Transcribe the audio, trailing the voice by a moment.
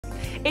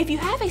If you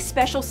have a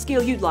special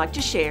skill you'd like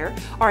to share,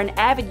 are an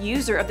avid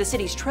user of the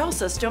city's trail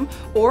system,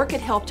 or could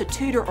help to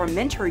tutor or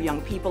mentor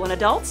young people and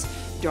adults,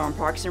 Durham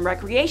Parks and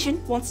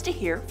Recreation wants to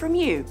hear from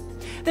you.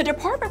 The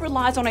department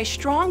relies on a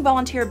strong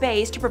volunteer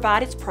base to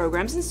provide its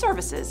programs and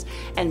services,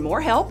 and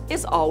more help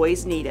is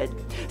always needed.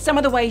 Some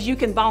of the ways you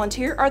can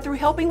volunteer are through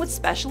helping with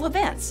special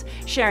events,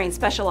 sharing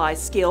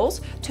specialized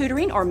skills,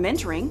 tutoring or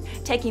mentoring,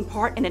 taking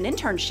part in an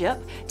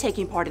internship,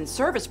 taking part in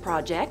service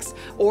projects,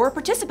 or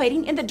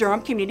participating in the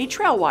Durham Community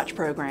Trail Watch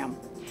program.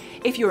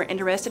 If you are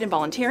interested in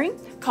volunteering,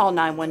 call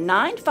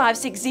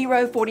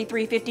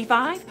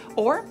 919-560-4355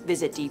 or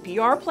visit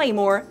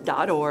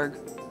dprplaymore.org.